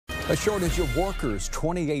A shortage of workers.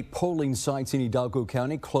 28 polling sites in Hidalgo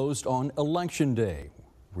County closed on Election Day.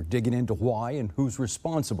 We're digging into why and who's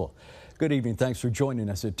responsible. Good evening. Thanks for joining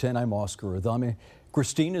us at 10. I'm Oscar Adame.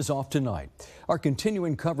 Christine is off tonight. Our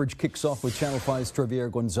continuing coverage kicks off with Channel 5's Javier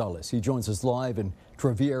Gonzalez. He joins us live. And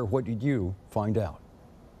Javier, what did you find out?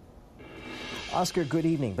 Oscar, good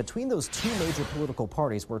evening. Between those two major political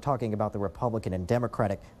parties, we're talking about the Republican and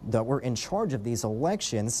Democratic, that were in charge of these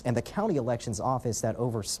elections, and the county elections office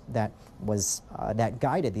that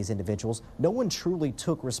guided these individuals. No one truly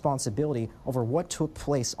took responsibility over what took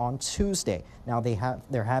place on Tuesday. Now,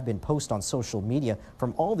 there have been posts on social media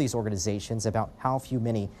from all these organizations about how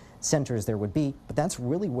many centers there would be, but that's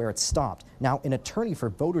really where it stopped. Now, an attorney for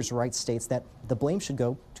voters' rights states that the blame should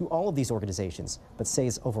go to all of these organizations, but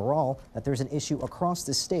says overall that there's an issue across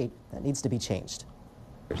the state that needs to be changed.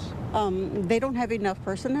 They don't have enough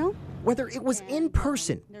personnel. Whether it was in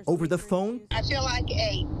person, over the phone. I feel like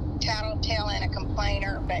a tattletale and a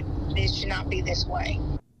complainer, but this should not be this way.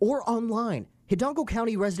 Or online, Hidalgo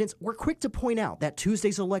County residents were quick to point out that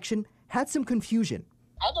Tuesday's election had some confusion.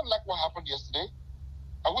 I don't like what happened yesterday.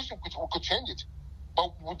 I wish we could change it,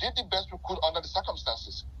 but we did the best we could under the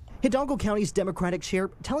circumstances. Hidalgo County's Democratic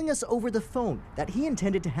chair telling us over the phone that he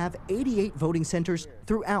intended to have 88 voting centers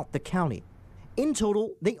throughout the county. In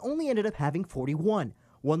total, they only ended up having 41,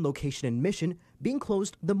 one location in Mission being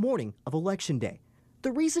closed the morning of Election Day.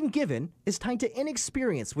 The reason given is tied to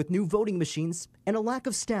inexperience with new voting machines and a lack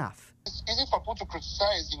of staff. It's easy for people to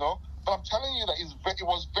criticize, but I'm telling you that it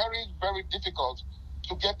was very, very difficult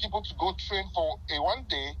to get people to go train for one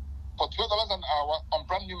day for $12 an hour on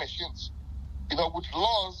brand new machines, with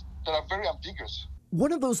laws that are very ambiguous.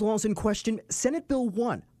 One of those laws in question, Senate Bill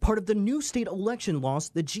 1, part of the new state election laws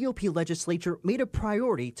the GOP legislature made a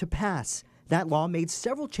priority to pass. That law made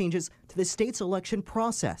several changes to the state's election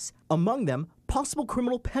process, among them possible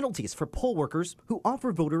criminal penalties for poll workers who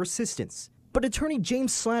offer voter assistance. But attorney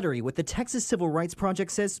James Slattery with the Texas Civil Rights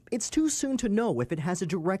Project says it's too soon to know if it has a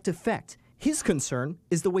direct effect. His concern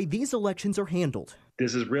is the way these elections are handled.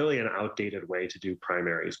 This is really an outdated way to do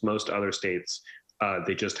primaries. Most other states,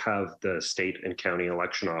 they just have the state and county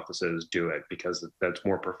election offices do it because that's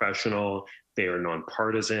more professional. They are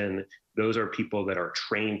nonpartisan. Those are people that are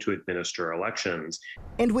trained to administer elections.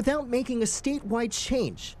 And without making a statewide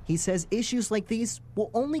change, he says issues like these will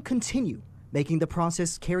only continue, making the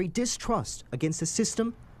process carry distrust against a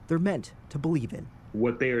system they're meant to believe in.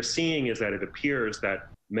 What they are seeing is that it appears that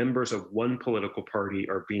members of one political party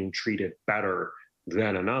are being treated better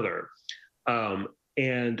than another.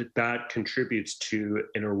 And that contributes to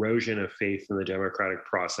an erosion of faith in the democratic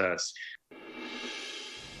process.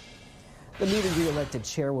 The newly re-elected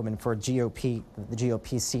chairwoman for the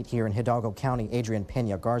GOP seat here in Hidalgo County, Adrian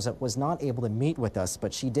Pena Garza, was not able to meet with us,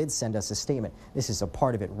 but she did send us a statement. This is a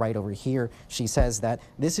part of it right over here. She says that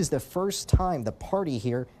this is the first time the party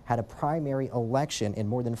here had a primary election in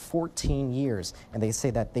more than 14 years. And they say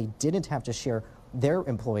that they didn't have to share their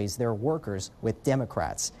employees, their workers, with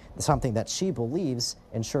Democrats, something that she believes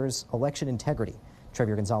ensures election integrity.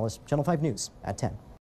 Javier Gonzalez, Channel 5 News at 10.